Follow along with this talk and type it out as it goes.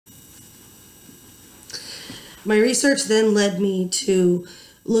My research then led me to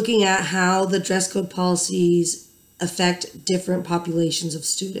looking at how the dress code policies affect different populations of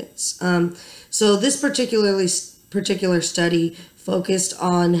students. So this particular study focused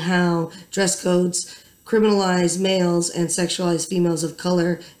on how dress codes criminalize males and sexualize females of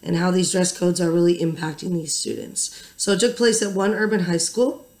color, and how these dress codes are really impacting these students. So it took place at one urban high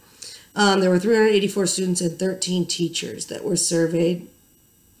school. There were 384 students and 13 teachers that were surveyed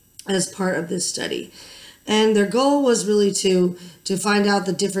as part of this study. And their goal was really to find out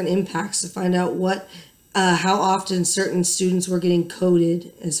the different impacts, to find out how often certain students were getting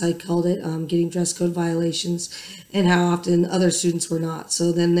coded, as I called it, getting dress code violations, and how often other students were not.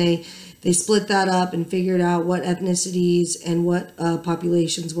 So then they split that up and figured out what ethnicities and what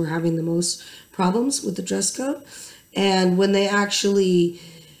populations were having the most problems with the dress code. And when they actually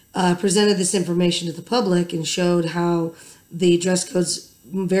presented this information to the public and showed how the dress codes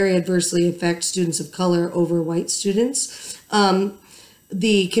very adversely affect students of color over white students,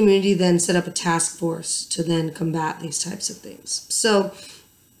 the community then set up a task force to then combat these types of things. So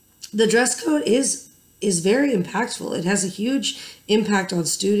the dress code is very impactful. It has a huge impact on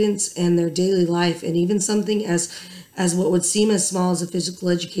students and their daily life, and even something as what would seem as small as a physical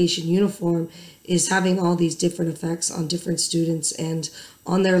education uniform is having all these different effects on different students and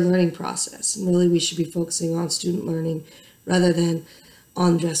on their learning process. And really, we should be focusing on student learning rather than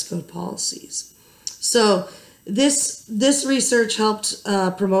on dress code policies. So this research helped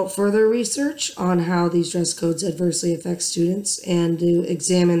promote further research on how these dress codes adversely affect students and to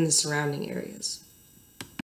examine the surrounding areas.